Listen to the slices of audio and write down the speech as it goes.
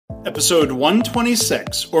Episode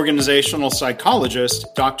 126, Organizational Psychologist,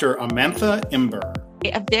 Dr. Amantha Imber.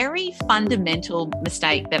 A very fundamental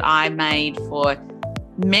mistake that I made for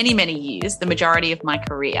many, many years, the majority of my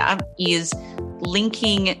career, is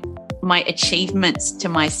linking my achievements to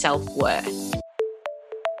my self-worth.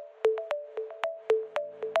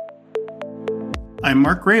 I'm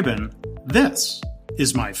Mark Graban. This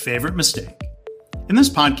is My Favorite Mistake. In this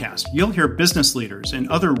podcast, you'll hear business leaders and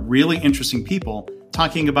other really interesting people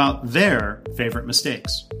talking about their favorite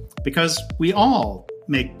mistakes. Because we all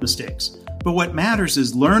make mistakes, but what matters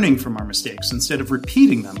is learning from our mistakes instead of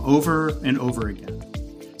repeating them over and over again.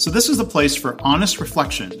 So this is the place for honest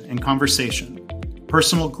reflection and conversation,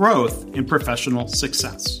 personal growth and professional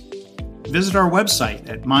success. Visit our website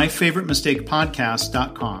at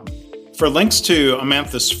myfavoritemistakepodcast.com. For links to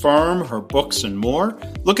Amantha's firm, her books, and more,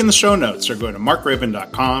 look in the show notes or go to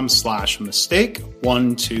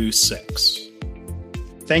markgraban.com/mistake126.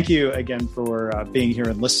 Thank you again for being here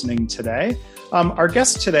and listening today. Our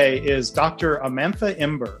guest today is Dr. Amantha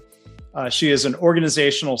Imber. She is an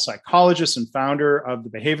organizational psychologist and founder of the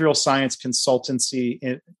behavioral science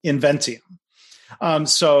consultancy Inventium.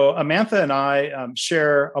 So Amantha and I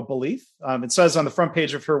share a belief. It says on the front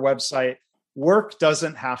page of her website, work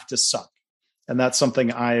doesn't have to suck. And that's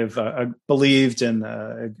something I've believed and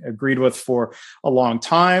agreed with for a long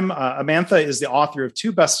time. Amantha is the author of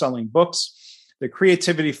 2 best-selling books, The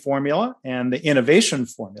Creativity Formula and The Innovation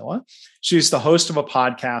Formula. She's the host of a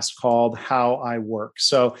podcast called How I Work.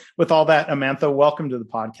 So with all that, Amantha, welcome to the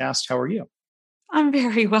podcast. How are you? I'm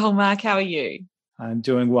very well, Mark. How are you? I'm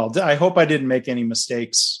doing well. I hope I didn't make any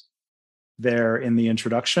mistakes there in the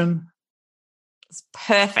introduction. It's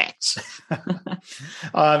perfect.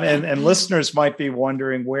 And listeners might be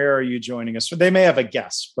wondering, where are you joining us from? They may have a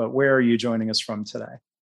guess, but where are you joining us from today?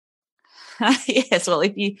 Yes, well,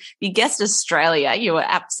 if you guessed Australia, you were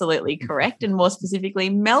absolutely correct, and more specifically,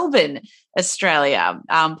 Melbourne, Australia,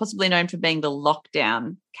 possibly known for being the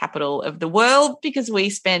lockdown capital of the world because we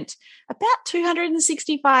spent about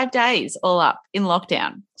 265 days all up in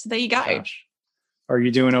lockdown. So there you go. Gosh. Are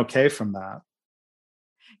you doing okay from that?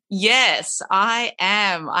 Yes, I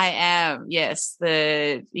am. Yes,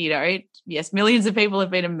 yes, millions of people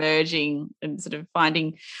have been emerging and sort of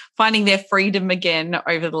finding their freedom again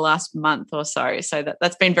over the last month or so. So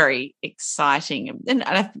that's been very exciting and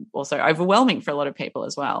also overwhelming for a lot of people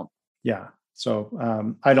as well. Yeah.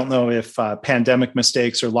 So I don't know if pandemic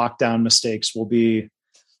mistakes or lockdown mistakes will be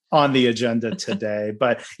on the agenda today,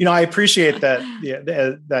 but I appreciate that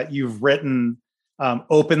that you've written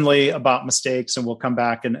openly about mistakes, and we'll come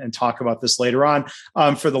back and talk about this later on.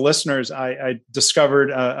 For the listeners, I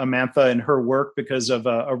discovered Amantha and her work because of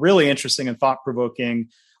a really interesting and thought-provoking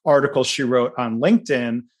article she wrote on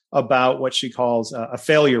LinkedIn about what she calls a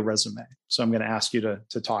failure resume. So I'm going to ask you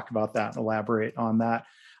to talk about that and elaborate on that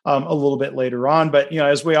a little bit later on. But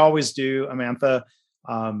as we always do, Amantha,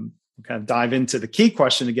 kind of dive into the key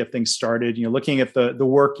question to get things started. Looking at the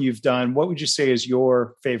work you've done, what would you say is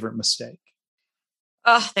your favorite mistake?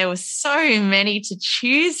 Oh, there were so many to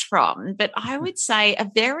choose from, but I would say a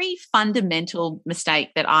very fundamental mistake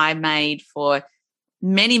that I made for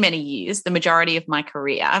many, many years, the majority of my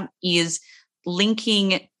career, is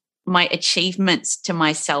linking my achievements to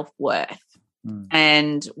my self-worth.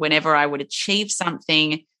 And whenever I would achieve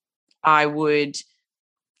something, I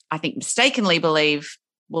think, mistakenly believe,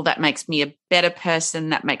 well, that makes me a better person,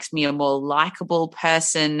 that makes me a more likable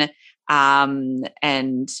person, and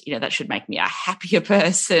that should make me a happier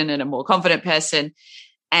person and a more confident person,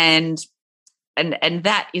 and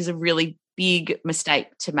that is a really big mistake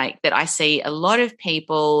to make that I see a lot of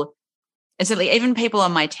people, and certainly even people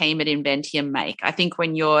on my team at Inventium, make. I think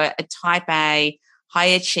when you're a type A, high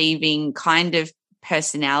achieving kind of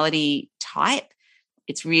personality type,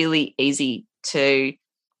 it's really easy to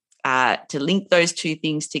link those two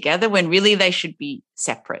things together when really they should be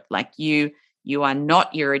separate. Like you are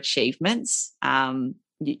not your achievements.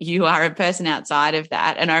 You are a person outside of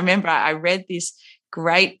that. And I remember I read this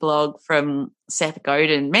great blog from Seth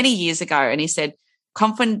Godin many years ago, and he said,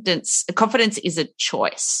 confidence is a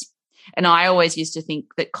choice. And I always used to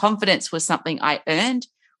think that confidence was something I earned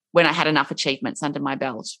when I had enough achievements under my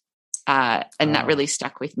belt. And that really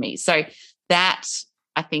stuck with me. So that,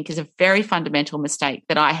 I think, is a very fundamental mistake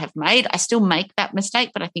that I have made. I still make that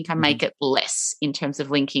mistake, but I think I make it less in terms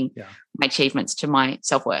of linking my achievements to my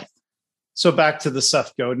self-worth. So back to the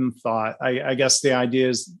Seth Godin thought, I guess the idea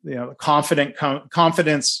is,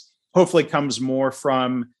 confidence hopefully comes more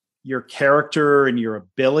from your character and your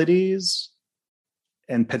abilities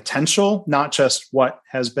and potential, not just what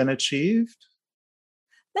has been achieved.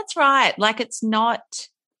 That's right. Like it's not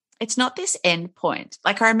it's not this end point.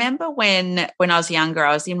 Like I remember when I was younger,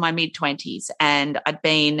 I was in my mid-20s and I'd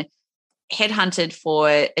been headhunted for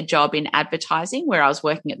a job in advertising where I was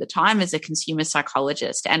working at the time as a consumer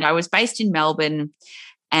psychologist. And I was based in Melbourne,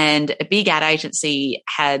 and a big ad agency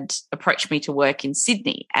had approached me to work in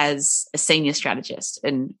Sydney as a senior strategist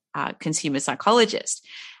and consumer psychologist.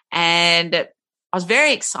 And I was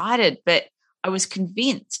very excited, but I was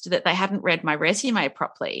convinced that they hadn't read my resume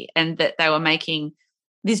properly and that they were making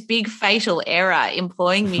this big fatal error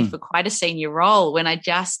employing me for quite a senior role when I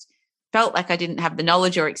just felt like I didn't have the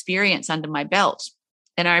knowledge or experience under my belt.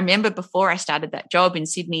 And I remember before I started that job in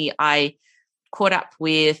Sydney, I caught up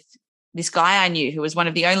with this guy I knew who was one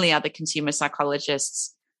of the only other consumer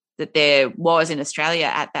psychologists that there was in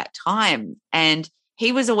Australia at that time. And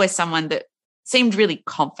he was always someone that seemed really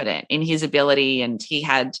confident in his ability, and he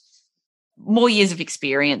had more years of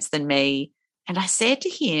experience than me. And I said to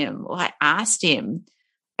him, or I asked him,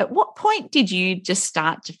 at what point did you just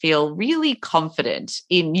start to feel really confident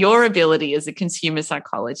in your ability as a consumer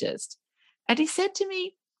psychologist? And he said to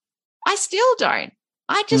me, I still don't.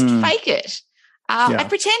 I just fake it. I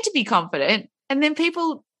pretend to be confident, and then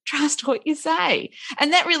people trust what you say.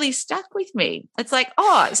 And that really stuck with me. It's like,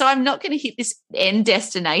 so I'm not going to hit this end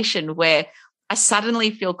destination where I suddenly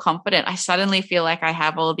feel confident. I suddenly feel like I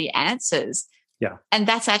have all the answers. Yeah. And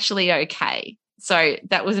that's actually okay. So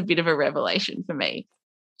that was a bit of a revelation for me.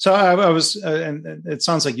 So I was, and it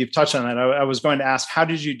sounds like you've touched on that. I was going to ask, how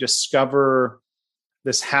did you discover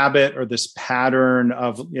this habit or this pattern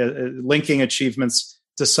of linking achievements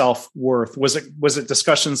to self-worth? Was it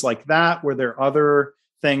discussions like that? Were there other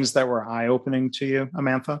things that were eye-opening to you,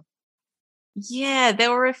 Amantha? Yeah, there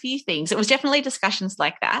were a few things. It was definitely discussions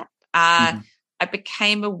like that. I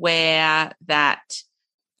became aware that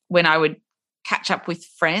when I would catch up with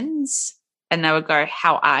friends and they would go,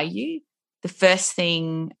 how are you? The first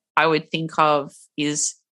thing I would think of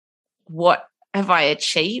is, what have I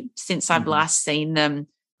achieved since I've last seen them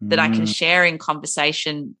that I can share in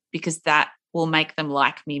conversation, because that will make them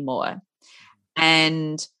like me more.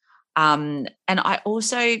 And I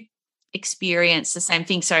also experienced the same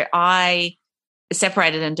thing. So I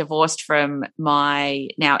separated and divorced from my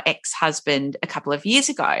now ex-husband a couple of years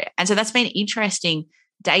ago. And so that's been interesting,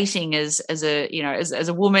 dating as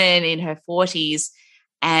a woman in her 40s.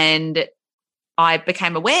 And I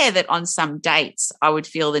became aware that on some dates I would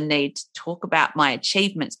feel the need to talk about my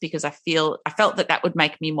achievements because I felt that would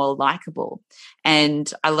make me more likable.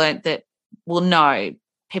 And I learned that, well, no,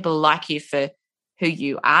 people like you for who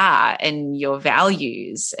you are and your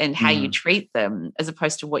values and how you treat them, as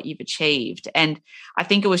opposed to what you've achieved. And I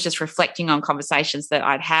think it was just reflecting on conversations that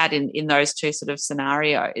I'd had in those two sort of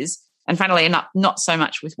scenarios, and finally not so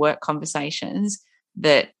much with work conversations,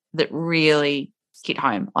 that really hit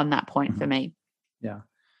home on that point for me. Yeah.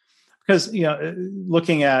 Because,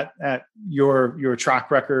 looking at your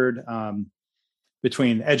track record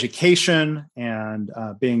between education and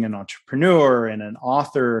being an entrepreneur and an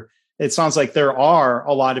author, it sounds like there are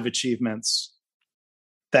a lot of achievements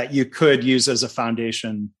that you could use as a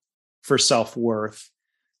foundation for self-worth.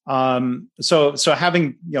 So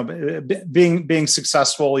having, being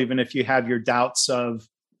successful, even if you have your doubts of,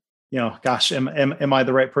 gosh, am I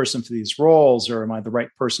the right person for these roles, or am I the right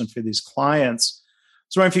person for these clients?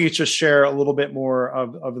 So I wonder if you could just share a little bit more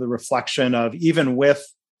of the reflection of, even with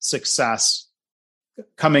success,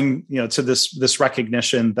 coming, to this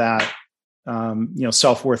recognition that,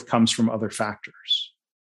 self-worth comes from other factors.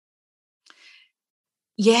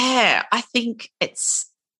 Yeah, I think it's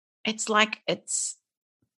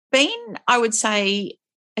been, I would say,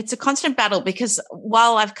 it's a constant battle, because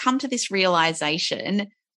while I've come to this realization,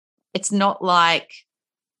 it's not like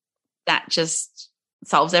that just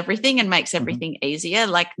solves everything and makes everything easier.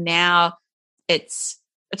 Like now it's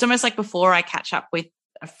almost like before I catch up with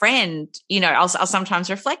a friend, I'll sometimes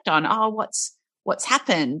reflect on, what's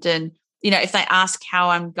happened. And, if they ask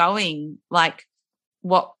how I'm going, like,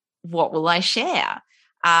 what will I share?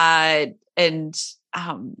 And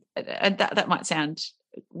that might sound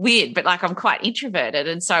weird, but like, I'm quite introverted.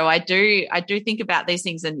 And so I do think about these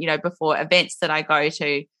things. And, before events that I go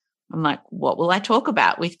to, I'm like, what will I talk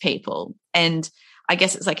about with people? And I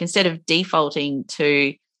guess it's like, instead of defaulting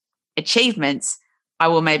to achievements, I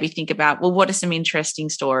will maybe think about, well, what are some interesting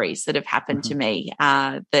stories that have happened to me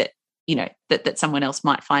that someone else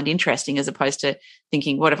might find interesting, as opposed to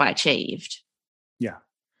thinking, what have I achieved? Yeah.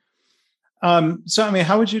 So,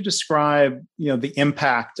 how would you describe, the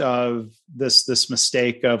impact of this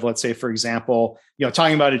mistake of, let's say, for example,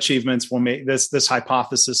 talking about achievements will make this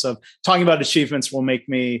hypothesis of talking about achievements will make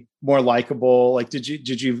me more likable. Like,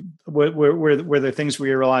 were there things where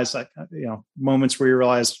you realized, like, moments where you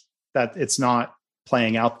realized, that it's not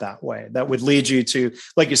playing out that way. That would lead you to,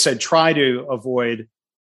 like you said, try to avoid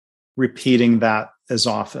repeating that as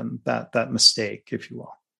often, that mistake, if you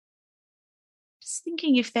will. Just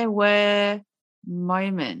thinking if there were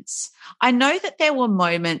moments. I know that there were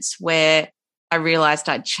moments where I realized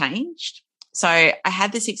I'd changed. So I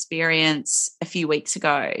had this experience a few weeks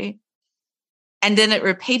ago, and then it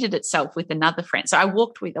repeated itself with another friend. So I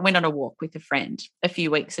went on a walk with a friend a few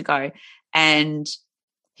weeks ago, and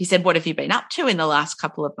he said, "What have you been up to in the last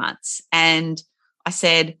couple of months?" And I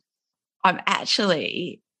said, "I'm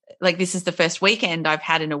actually, like, this is the first weekend I've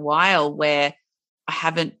had in a while where I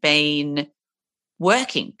haven't been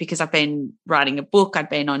working because I've been writing a book. I'd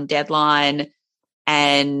been on deadline,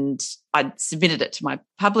 and I'd submitted it to my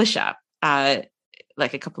publisher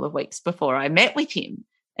like a couple of weeks before I met with him."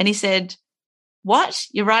 And he said, "What?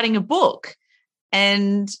 You're writing a book?"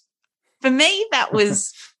 And for me, that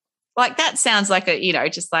was like, that sounds like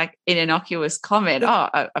just like an innocuous comment. Oh,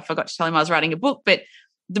 I forgot to tell him I was writing a book, but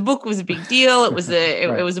the book was a big deal. It was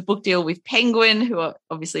it was a book deal with Penguin, who are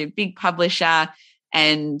obviously a big publisher,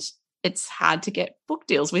 and it's hard to get book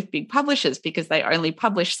deals with big publishers because they only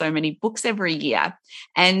publish so many books every year.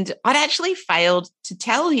 And I'd actually failed to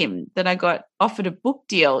tell him that I got offered a book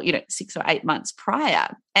deal, 6 or 8 months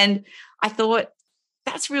prior. And I thought,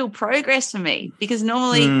 that's real progress for me, because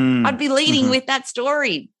normally I'd be leading with that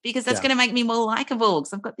story because that's going to make me more likable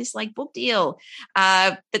because I've got this like book deal.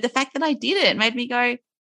 But the fact that I did it made me go,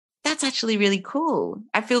 that's actually really cool.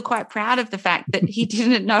 I feel quite proud of the fact that he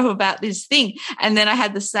didn't know about this thing. And then I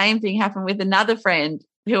had the same thing happen with another friend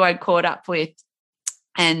who I'd caught up with,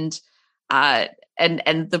 and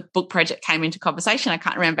the book project came into conversation. I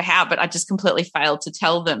can't remember how, but I just completely failed to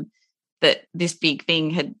tell them that this big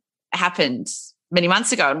thing had happened many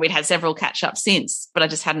months ago, and we'd had several catch-ups since, but I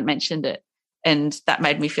just hadn't mentioned it. And that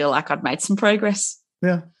made me feel like I'd made some progress.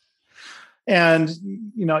 Yeah. And,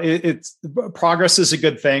 it's progress is a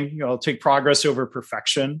good thing. I'll take progress over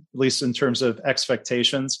perfection, at least in terms of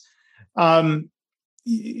expectations. You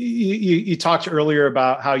talked earlier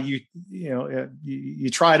about how you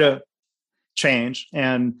try to change,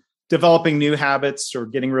 and developing new habits or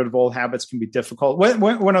getting rid of old habits can be difficult.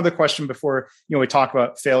 One other question before we talk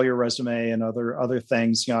about failure resume and other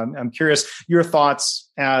things. I'm curious your thoughts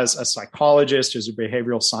as a psychologist, as a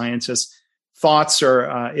behavioral scientist. Thoughts or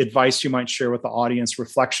advice you might share with the audience,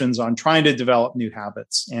 reflections on trying to develop new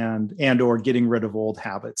habits and or getting rid of old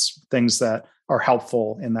habits, things that are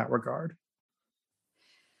helpful in that regard.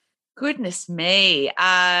 Goodness me.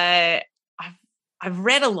 I've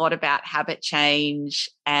read a lot about habit change,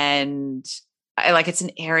 and it's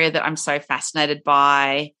an area that I'm so fascinated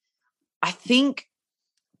by. I think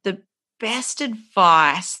the best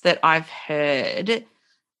advice that I've heard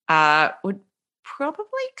would probably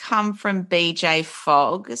come from BJ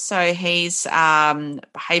Fogg. So he's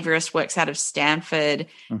behaviorist, works out of Stanford,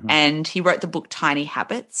 and he wrote the book Tiny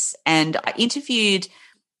Habits. And I interviewed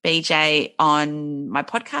BJ on my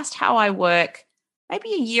podcast, How I Work,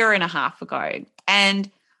 maybe a year and a half ago.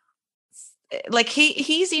 And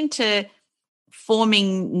he's into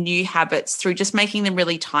forming new habits through just making them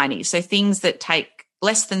really tiny. So things that take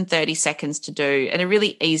less than 30 seconds to do and are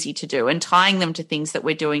really easy to do, and tying them to things that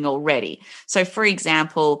we're doing already. So, for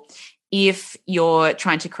example, if you're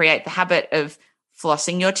trying to create the habit of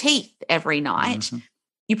flossing your teeth every night,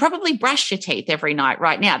 you probably brush your teeth every night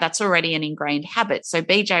right now. That's already an ingrained habit. So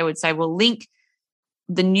BJ would say, well, link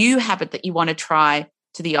the new habit that you want to try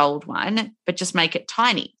to the old one, but just make it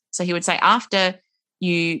tiny. So he would say, after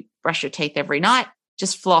you brush your teeth every night,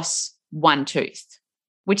 just floss one tooth,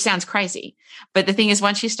 which sounds crazy. But the thing is,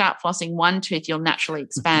 once you start flossing one tooth, you'll naturally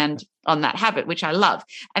expand on that habit, which I love.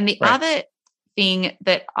 And the other thing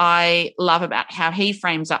that I love about how he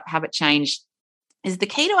frames up habit change is the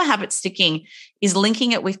key to a habit sticking is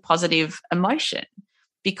linking it with positive emotion,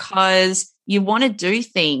 because you want to do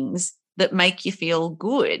things that make you feel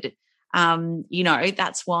good.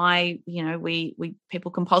 That's why, we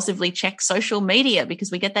people compulsively check social media,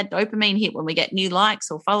 because we get that dopamine hit when we get new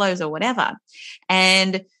likes or follows or whatever.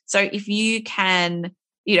 And so if you can,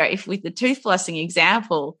 if with the tooth flossing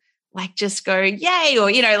example, just go, yay,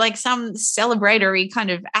 or, some celebratory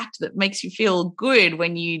kind of act that makes you feel good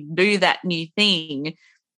when you do that new thing,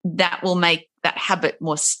 that will make that habit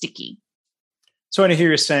more sticky. So what I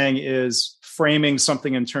hear you saying is framing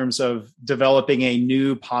something in terms of developing a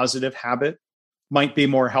new positive habit might be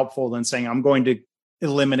more helpful than saying, I'm going to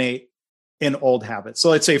eliminate an old habit. So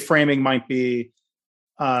let's say framing might be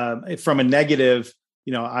from a negative,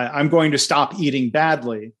 I'm going to stop eating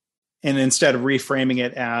badly. And instead of reframing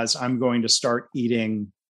it as I'm going to start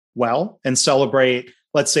eating well and celebrate,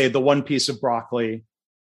 let's say, the one piece of broccoli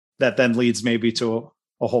that then leads maybe to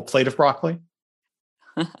a whole plate of broccoli?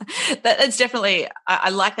 That's definitely, I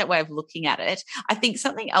like that way of looking at it. I think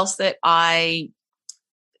something else that I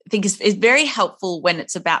think is very helpful when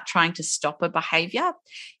it's about trying to stop a behavior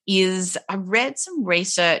is I read some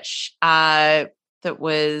research that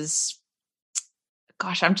was,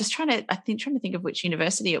 gosh, I'm just trying to think of which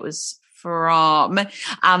university it was from.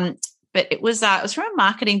 But it was from a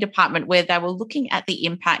marketing department where they were looking at the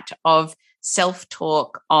impact of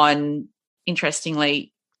self-talk on,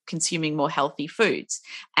 interestingly, consuming more healthy foods.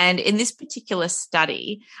 And in this particular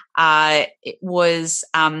study, it was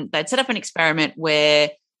they'd set up an experiment where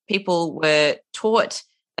people were taught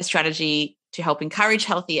a strategy to help encourage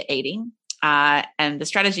healthier eating. And the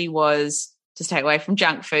strategy was to stay away from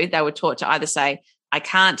junk food. They were taught to either say, I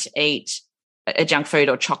can't eat a junk food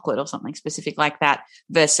or chocolate or something specific like that,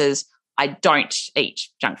 versus I don't eat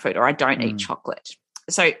junk food or I don't eat chocolate.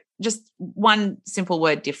 So just one simple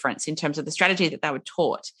word difference in terms of the strategy that they were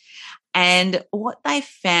taught. And what they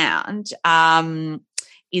found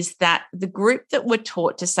is that the group that were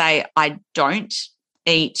taught to say, I don't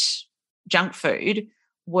eat junk food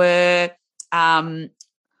were something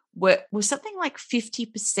like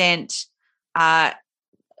 50%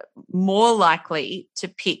 more likely to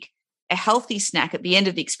pick a healthy snack at the end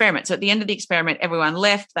of the experiment. So at the end of the experiment, everyone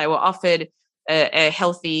left. They were offered a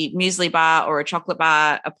healthy muesli bar or a chocolate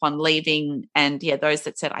bar upon leaving. And yeah, those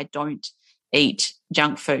that said, I don't eat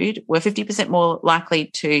junk food were 50% more likely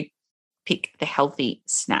to pick the healthy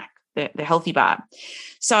snack, the healthy bar.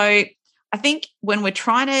 So I think when we're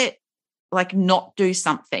trying to not do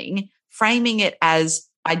something, framing it as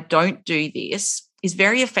I don't do this is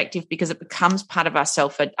very effective because it becomes part of our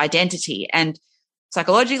self-identity. And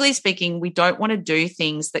psychologically speaking, we don't want to do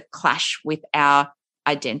things that clash with our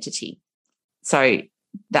identity. So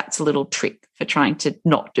that's a little trick for trying to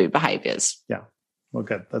not do behaviors. Yeah. Well,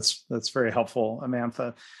 good. That's very helpful,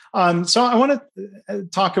 Amantha. So I want to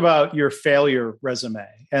talk about your failure resume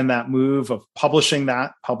and that move of publishing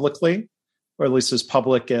that publicly, or at least as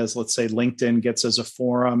public as, let's say, LinkedIn gets as a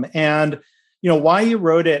forum, and why you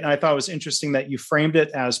wrote it. And I thought it was interesting that you framed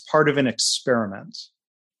it as part of an experiment.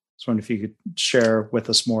 So I wonder if you could share with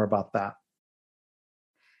us more about that.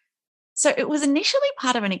 So it was initially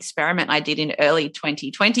part of an experiment I did in early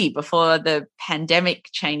 2020 before the pandemic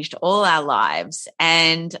changed all our lives.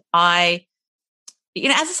 And I,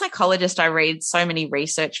 as a psychologist, I read so many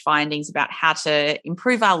research findings about how to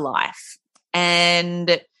improve our life.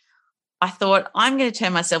 And I thought, I'm going to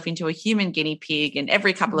turn myself into a human guinea pig, and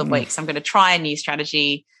every couple of weeks I'm going to try a new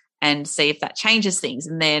strategy and see if that changes things.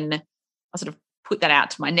 And then I sort of put that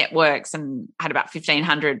out to my networks and had about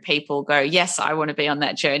 1,500 people go, yes, I want to be on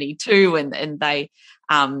that journey too. And they,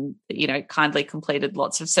 kindly completed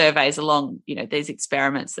lots of surveys along, these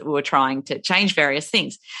experiments that we were trying to change various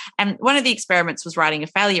things. And one of the experiments was writing a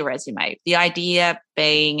failure resume. The idea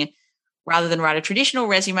being, rather than write a traditional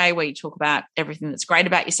resume where you talk about everything that's great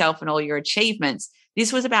about yourself and all your achievements,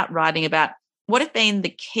 this was about writing about what have been the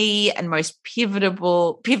key and most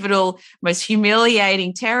pivotal, most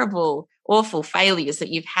humiliating, terrible, awful failures that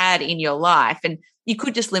you've had in your life. And you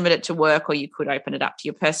could just limit it to work, or you could open it up to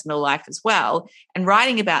your personal life as well, and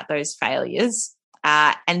writing about those failures,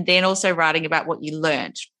 and then also writing about what you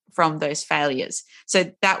learned from those failures.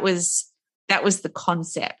 So that was the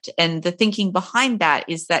concept. And the thinking behind that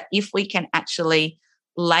is that if we can actually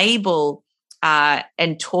label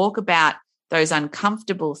and talk about those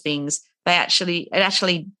uncomfortable things, it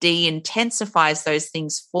actually de-intensifies those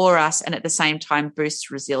things for us, and at the same time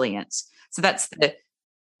boosts resilience. So that's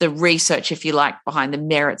the research, if you like, behind the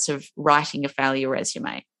merits of writing a failure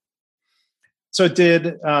resume. So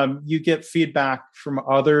did you get feedback from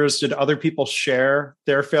others? Did other people share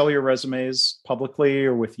their failure resumes publicly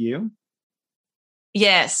or with you?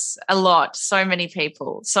 Yes, a lot. So many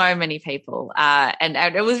people. And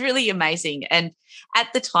it was really amazing. And at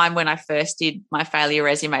the time when I first did my failure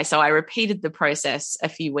resume, so I repeated the process a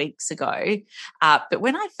few weeks ago, but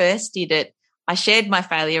when I first did it, I shared my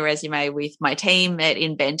failure resume with my team at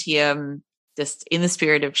Inventium, just in the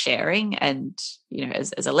spirit of sharing and,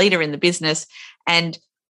 as a leader in the business, and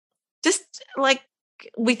just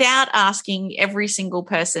without asking, every single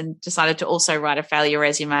person decided to also write a failure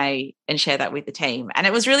resume and share that with the team. And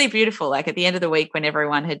it was really beautiful. At the end of the week, when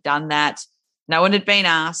everyone had done that, no one had been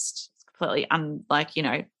asked, completely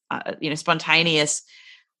spontaneous.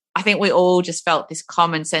 I think we all just felt this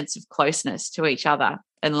common sense of closeness to each other,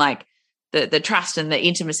 and the trust and the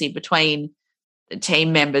intimacy between the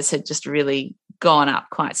team members had just really gone up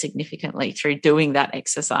quite significantly through doing that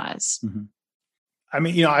exercise. Mm-hmm. I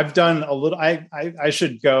mean, I've done a little, I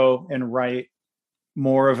should go and write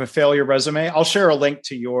more of a failure resume. I'll share a link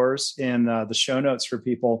to yours in the show notes for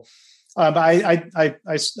people. But I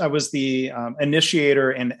was the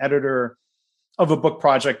initiator and editor of a book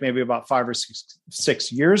project maybe about 5 or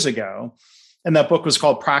 6 years ago. And that book was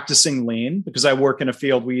called Practicing Lean, because I work in a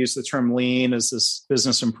field, we use the term lean as this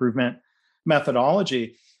business improvement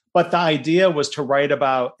methodology. But the idea was to write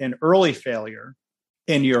about an early failure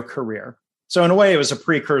in your career. So in a way, it was a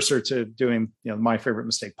precursor to doing, My Favorite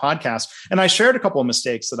Mistake podcast. And I shared a couple of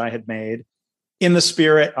mistakes that I had made in the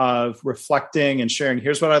spirit of reflecting and sharing,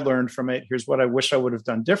 here's what I learned from it, here's what I wish I would have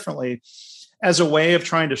done differently, as a way of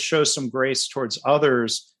trying to show some grace towards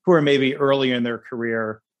others who are maybe early in their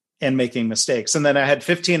career and making mistakes. And then I had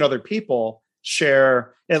 15 other people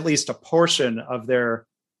share at least a portion of their,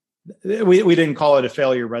 we didn't call it a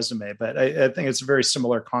failure resume, but I think it's a very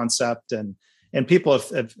similar concept. And people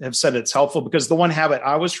have said it's helpful, because the one habit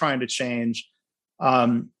I was trying to change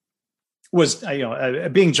was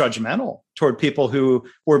being judgmental toward people who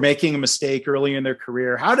were making a mistake early in their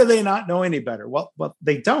career. How do they not know any better? Well,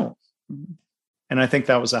 they don't. And I think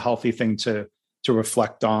that was a healthy thing to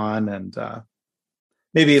reflect on. And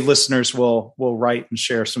maybe listeners will write and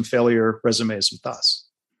share some failure resumes with us.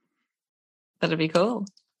 That'd be cool.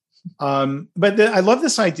 But I love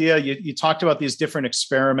this idea. You talked about these different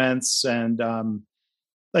experiments, and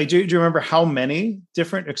do you remember how many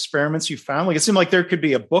different experiments you found? Like, it seemed like there could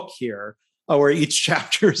be a book here where each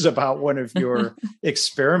chapter is about one of your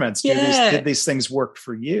experiments. Did these things work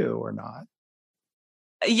for you or not?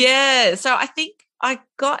 Yeah. So I think I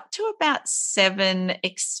got to about 7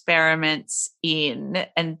 experiments in,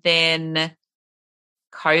 and then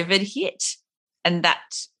COVID hit, and that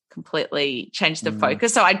completely changed the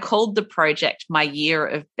focus. So I'd called the project My Year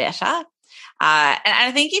of Better. And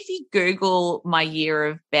I think if you Google My Year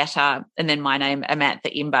of Better and then my name,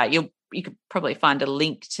 Amantha Imber, you could probably find a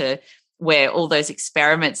link to where all those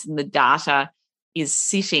experiments and the data is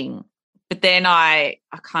sitting. But then I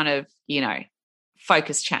kind of,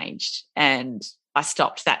 focus changed and I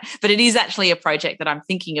stopped that. But it is actually a project that I'm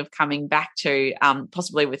thinking of coming back to,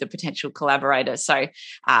 possibly with a potential collaborator. So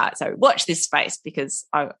watch this space, because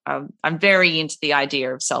I'm very into the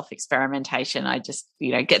idea of self-experimentation. I just,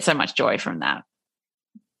 get so much joy from that.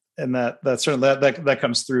 And that certainly that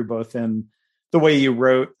comes through both in the way you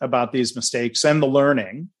wrote about these mistakes and the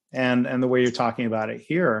learning, and the way you're talking about it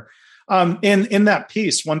here. In that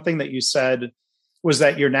piece, one thing that you said was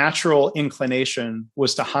that your natural inclination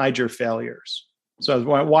was to hide your failures. So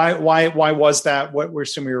why was that? What were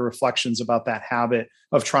some of your reflections about that habit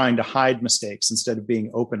of trying to hide mistakes instead of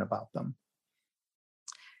being open about them?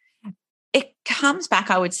 It comes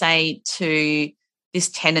back, I would say, to this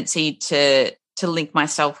tendency to link my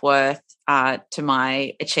self-worth to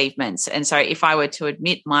my achievements. And so if I were to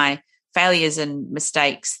admit my failures and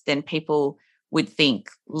mistakes, then people would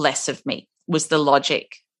think less of me, was the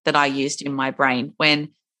logic that I used in my brain, when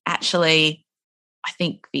actually I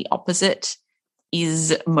think the opposite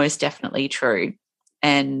is most definitely true.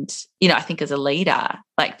 And, I think as a leader,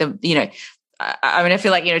 like I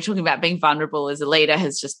feel like, talking about being vulnerable as a leader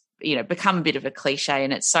has just, become a bit of a cliche,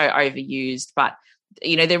 and it's so overused, but,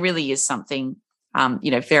 there really is something,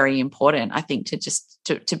 very important, I think,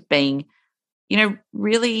 to being,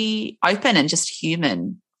 really open and just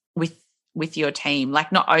human with your team.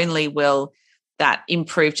 Like, not only will that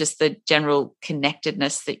improve just the general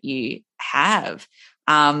connectedness that you have,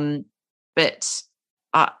 but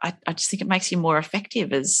I just think it makes you more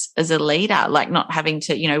effective as a leader, like not having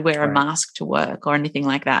to, wear a mask to work or anything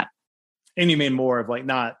like that. And you mean more of like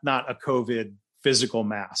not a COVID physical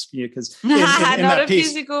mask, because not a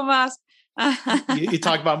physical mask. you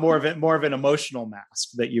talk about more of an emotional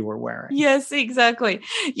mask that you were wearing. Yes, exactly.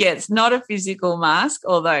 Yeah, it's not a physical mask,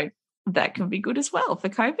 although that can be good as well for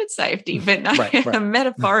COVID safety, but no, right. A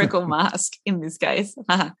metaphorical mask in this case.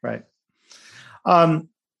 Right.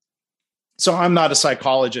 So I'm not a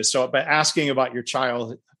psychologist, but asking about your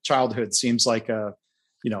childhood seems like a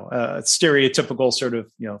stereotypical sort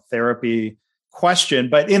of, therapy question.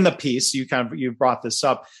 But in the piece, you brought this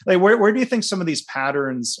up. Like, where do you think some of these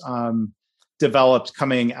patterns developed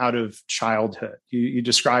coming out of childhood? You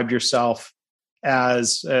described yourself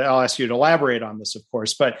as, I'll ask you to elaborate on this, of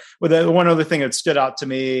course, but with one other thing that stood out to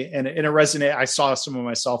me, and it resonated, I saw some of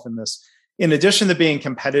myself in this. In addition to being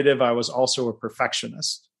competitive, I was also a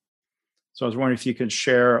perfectionist. So I was wondering if you could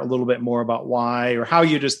share a little bit more about why, or how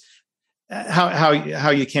you how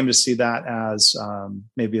you came to see that as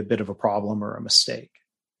maybe a bit of a problem or a mistake.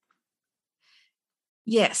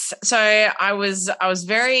 Yes. So I was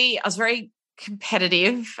very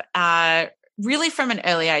competitive, really from an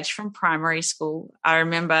early age, from primary school. I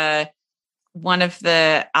remember one of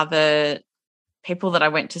the other people that I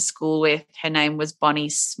went to school with, her name was Bonnie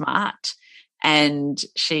Smart, and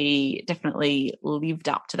she definitely lived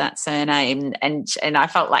up to that surname. And I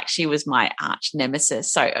felt like she was my arch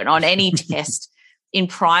nemesis. So on any test in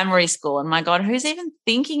primary school, and my God, who's even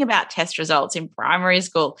thinking about test results in primary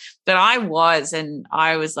school? But I was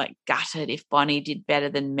like gutted if Bonnie did better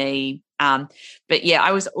than me. But yeah,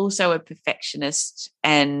 I was also a perfectionist,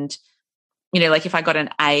 and like if I got an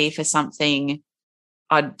A for something,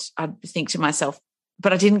 I'd think to myself,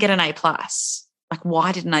 but I didn't get an A plus. Like,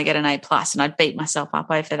 why didn't I get an A plus? And I'd beat myself up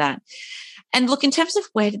over that. And look, in terms of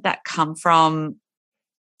where did that come from?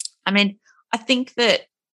 I mean, I think that,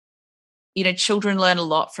 children learn a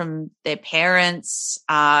lot from their parents.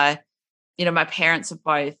 My parents are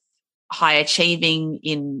both high achieving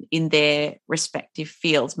in their respective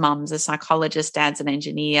fields. Mum's a psychologist, dad's an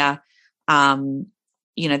engineer.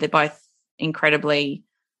 They're both incredibly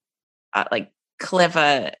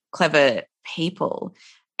clever people.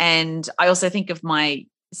 And I also think of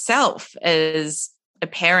myself as a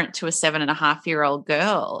parent to a 7.5-year-old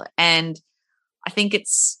girl. And I think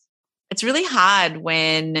it's really hard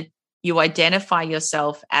when you identify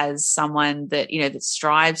yourself as someone that, that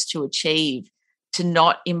strives to achieve, to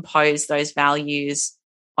not impose those values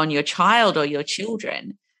on your child or your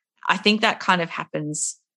children. I think that kind of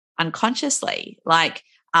happens unconsciously. Like,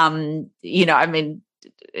 my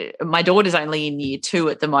daughter's only in year 2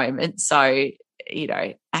 at the moment. So,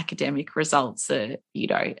 academic results are,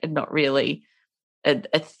 are not really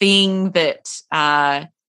a thing that, that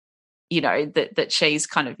she's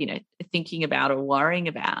kind of, thinking about or worrying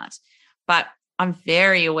about. But I'm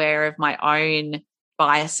very aware of my own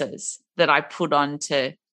biases that I put on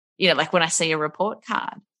to, like when I see a report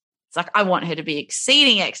card, it's like, I want her to be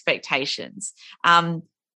exceeding expectations. And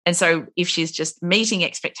so if she's just meeting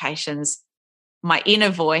expectations, my inner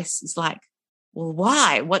voice is like, well,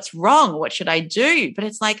 why? What's wrong? What should I do? But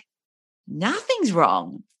it's like, nothing's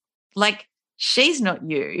wrong. Like, she's not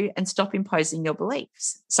you, and stop imposing your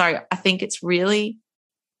beliefs. So I think it's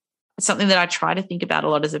something that I try to think about a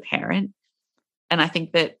lot as a parent. And I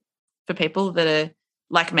think that for people that are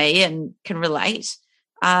like me and can relate,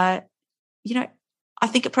 I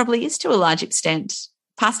think it probably is to a large extent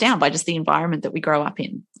passed down by just the environment that we grow up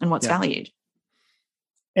in and what's valued.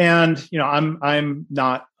 And, I'm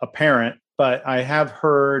not a parent, but I have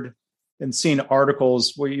heard and seen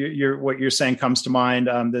articles where what you're saying comes to mind,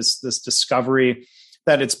 this discovery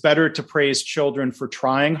that it's better to praise children for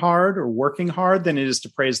trying hard or working hard than it is to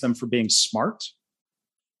praise them for being smart.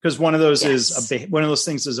 Because one of those one of those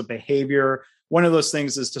things is a behavior. One of those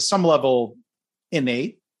things is to some level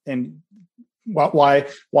innate. And why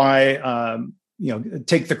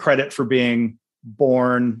take the credit for being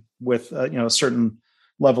born with a certain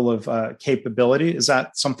level of capability. Is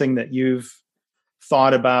that something that you've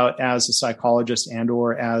thought about as a psychologist and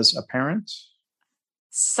or as a parent?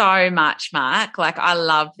 So much, Mark. Like, I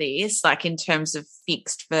love this, like in terms of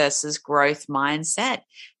fixed versus growth mindset.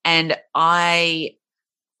 And I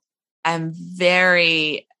am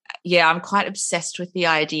I'm quite obsessed with the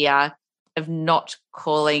idea of not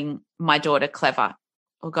calling my daughter clever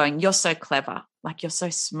or going, you're so clever, like you're so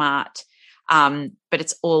smart. But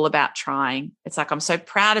it's all about trying. It's like, I'm so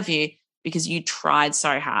proud of you because you tried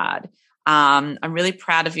so hard. I'm really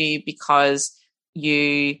proud of you because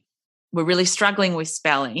you were really struggling with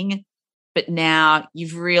spelling, but now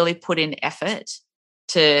you've really put in effort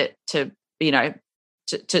to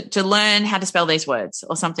learn how to spell these words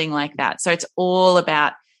or something like that. So it's all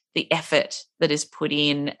about the effort that is put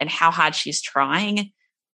in and how hard she's trying,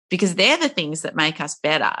 because they're the things that make us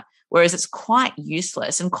better. Whereas it's quite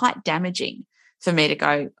useless and quite damaging for me to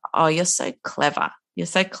go, oh, you're so clever. You're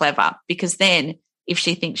so clever. Because then if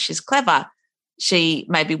she thinks she's clever, she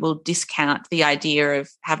maybe will discount the idea of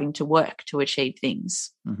having to work to achieve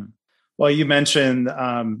things. Mm-hmm. Well, you mentioned,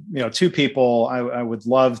 two people I would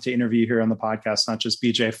love to interview here on the podcast, not just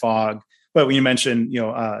BJ Fogg, but when you mentioned,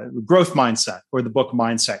 growth mindset or the book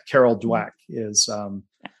Mindset, Carol Dweck is,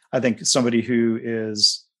 I think, somebody who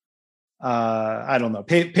is, I don't know,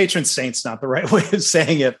 patron saint's not the right way of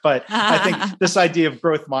saying it, but I think this idea of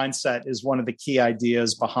growth mindset is one of the key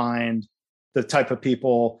ideas behind the type of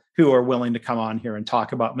people who are willing to come on here and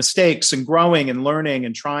talk about mistakes and growing and learning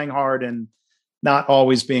and trying hard and not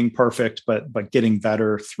always being perfect, but getting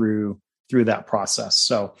better through that process.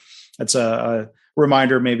 So it's a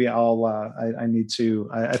reminder. Maybe I need to,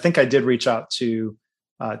 I think I did reach out to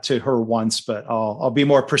her once, but I'll be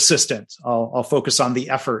more persistent. I'll focus on the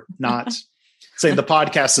effort, not saying the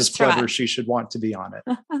podcast is clever. Right. She should want to be on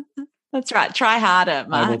it. That's right. Try harder,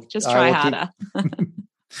 Mark. Just try harder.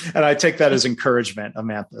 And I take that as encouragement,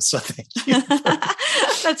 Amantha. So thank you.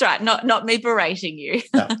 That's right. Not me berating you.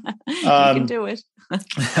 No. You can do it.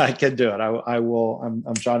 I can do it. I will.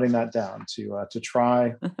 I'm jotting that down to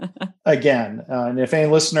try again. And if any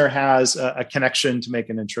listener has a connection to make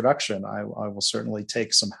an introduction, I will certainly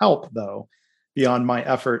take some help, though, beyond my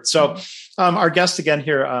effort. So our guest again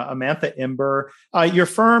here, Amantha Imber, your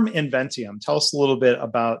firm Inventium. Tell us a little bit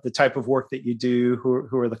about the type of work that you do.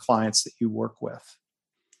 Who are the clients that you work with?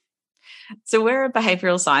 So we're a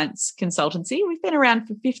behavioral science consultancy. We've been around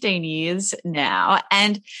for 15 years now,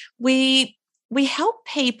 and we help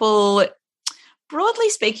people, broadly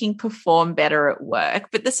speaking, perform better at work.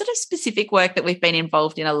 But the sort of specific work that we've been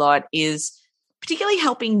involved in a lot is particularly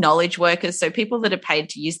helping knowledge workers, so people that are paid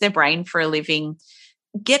to use their brain for a living,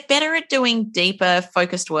 get better at doing deeper,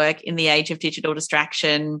 focused work in the age of digital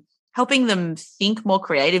distraction, helping them think more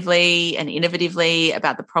creatively and innovatively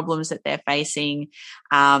about the problems that they're facing,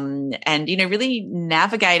 and, really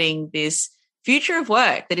navigating this future of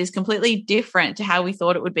work that is completely different to how we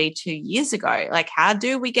thought it would be 2 years ago. Like, how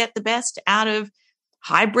do we get the best out of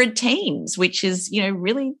hybrid teams, which is,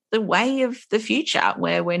 really the way of the future,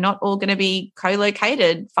 where we're not all going to be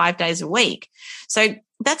co-located 5 days a week. So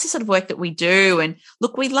that's the sort of work that we do. And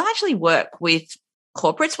look, we largely work with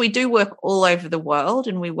corporates. We do work all over the world,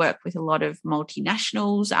 and we work with a lot of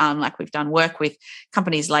multinationals. Like we've done work with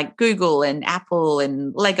companies like Google and Apple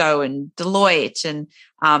and Lego and Deloitte and,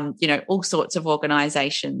 all sorts of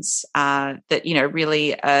organizations that,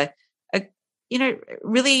 really,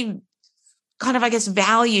 really kind of, I guess,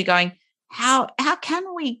 value going, how can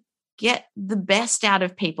we get the best out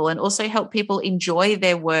of people and also help people enjoy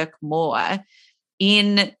their work more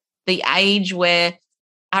in the age where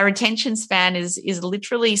our attention span is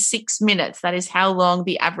literally 6 minutes. That is how long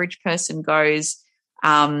the average person goes,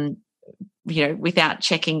 without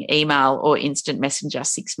checking email or instant messenger,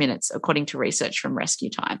 6 minutes, according to research from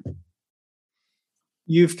Rescue Time.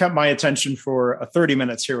 You've kept my attention for 30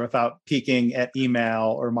 minutes here without peeking at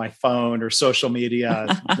email or my phone or social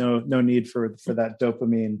media. No need for that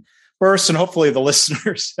dopamine burst. And hopefully the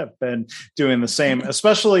listeners have been doing the same,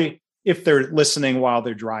 especially if they're listening while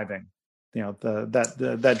they're driving.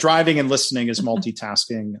 That driving and listening is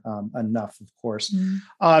multitasking enough, of course.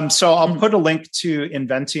 So I'll put a link to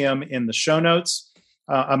Inventium in the show notes.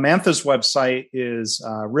 Amantha's website is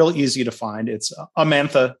real easy to find. It's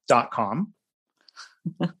amantha.com.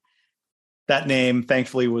 That name,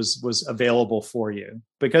 thankfully, was available for you.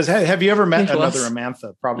 Because have you ever met another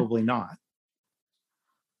Amantha? Probably not.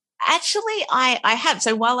 Actually, I have.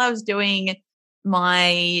 So while I was doing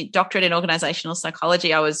my doctorate in organizational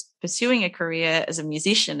psychology, I was pursuing a career as a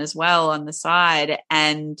musician as well on the side.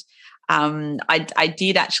 And I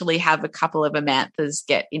did actually have a couple of Amanthas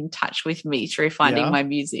get in touch with me through finding my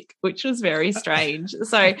music, which was very strange.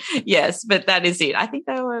 So yes, but that is it. I think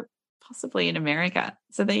they were possibly in America.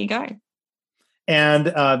 So there you go. And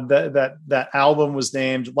that album was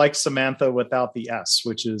named Like Samantha without the S,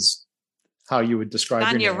 which is how you would describe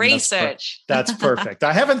Done your name. research. That's perfect.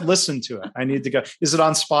 I haven't listened to it. I need to go. Is it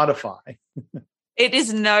on Spotify? It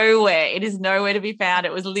is nowhere. It is nowhere to be found.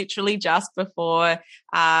 It was literally just before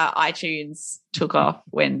iTunes took off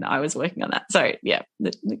when I was working on that. So yeah,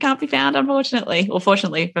 it can't be found, unfortunately, or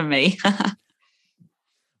fortunately for me.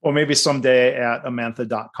 Well, maybe someday at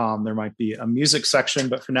amantha.com, there might be a music section,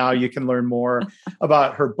 but for now you can learn more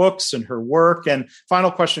about her books and her work. And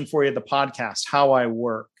final question for you, the podcast, How I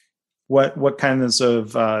Work. What kinds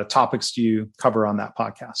of topics do you cover on that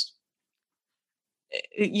podcast?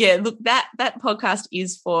 Yeah, look, that podcast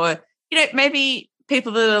is for, maybe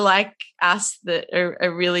people that are like us that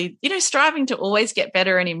are really, striving to always get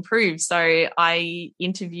better and improve. So I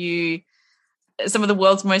interview some of the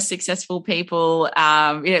world's most successful people,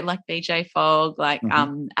 like BJ Fogg, like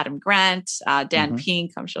Adam Grant, Dan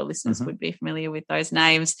Pink. I'm sure listeners would be familiar with those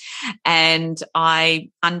names. And I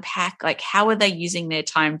unpack, like, how are they using their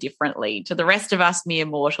time differently to the rest of us mere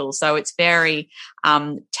mortals? So it's very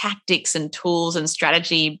tactics and tools and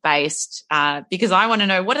strategy based, because I want to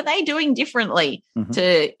know, what are they doing differently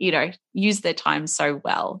to, use their time so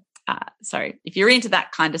well? So if you're into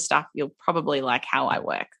that kind of stuff, you'll probably like How I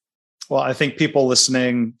Work. Well, I think people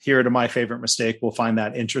listening here to My Favorite Mistake will find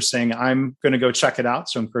that interesting. I'm going to go check it out.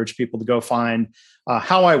 So encourage people to go find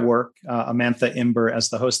How I Work, Amantha Imber as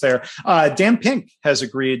the host there. Dan Pink has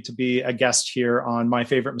agreed to be a guest here on My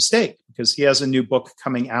Favorite Mistake because he has a new book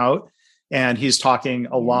coming out and he's talking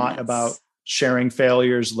a lot about sharing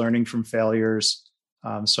failures, learning from failures.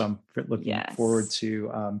 So I'm looking forward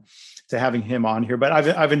to having him on here. But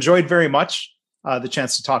I've enjoyed very much the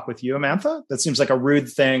chance to talk with you, Amantha. That seems like a rude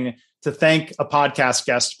thing to thank a podcast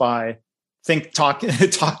guest by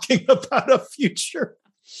talking about a future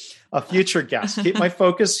guest. Keep my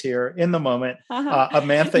focus here in the moment.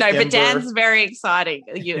 Amantha No, Imber. but Dan's very exciting.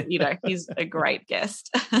 You know, he's a great guest.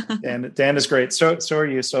 Dan is great. So are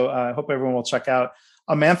you. So I hope everyone will check out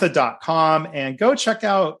Amantha.com and go check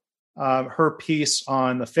out her piece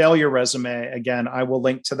on the failure resume. Again, I will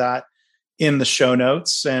link to that in the show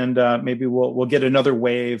notes, and maybe we'll get another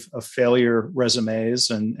wave of failure resumes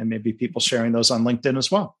and maybe people sharing those on LinkedIn as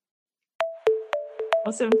well.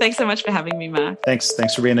 Awesome. Thanks so much for having me, Mark. Thanks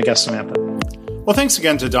for being a guest, Samantha. Well, thanks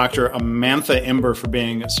again to Dr. Amantha Imber for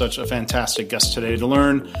being such a fantastic guest today. To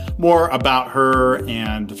learn more about her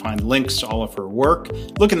and to find links to all of her work,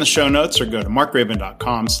 look in the show notes or go to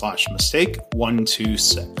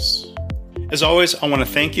markgraban.com/mistake126. As always, I want to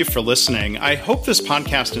thank you for listening. I hope this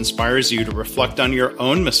podcast inspires you to reflect on your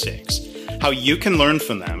own mistakes, how you can learn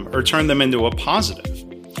from them or turn them into a positive.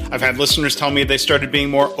 I've had listeners tell me they started being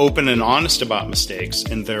more open and honest about mistakes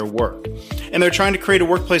in their work. And they're trying to create a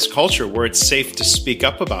workplace culture where it's safe to speak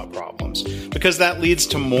up about problems, because that leads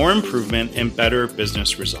to more improvement and better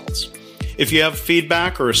business results. If you have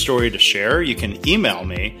feedback or a story to share, you can email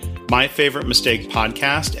me,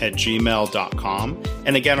 myfavoritemistakepodcast@gmail.com.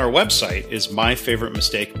 And again, our website is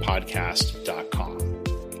myfavoritemistakepodcast.com.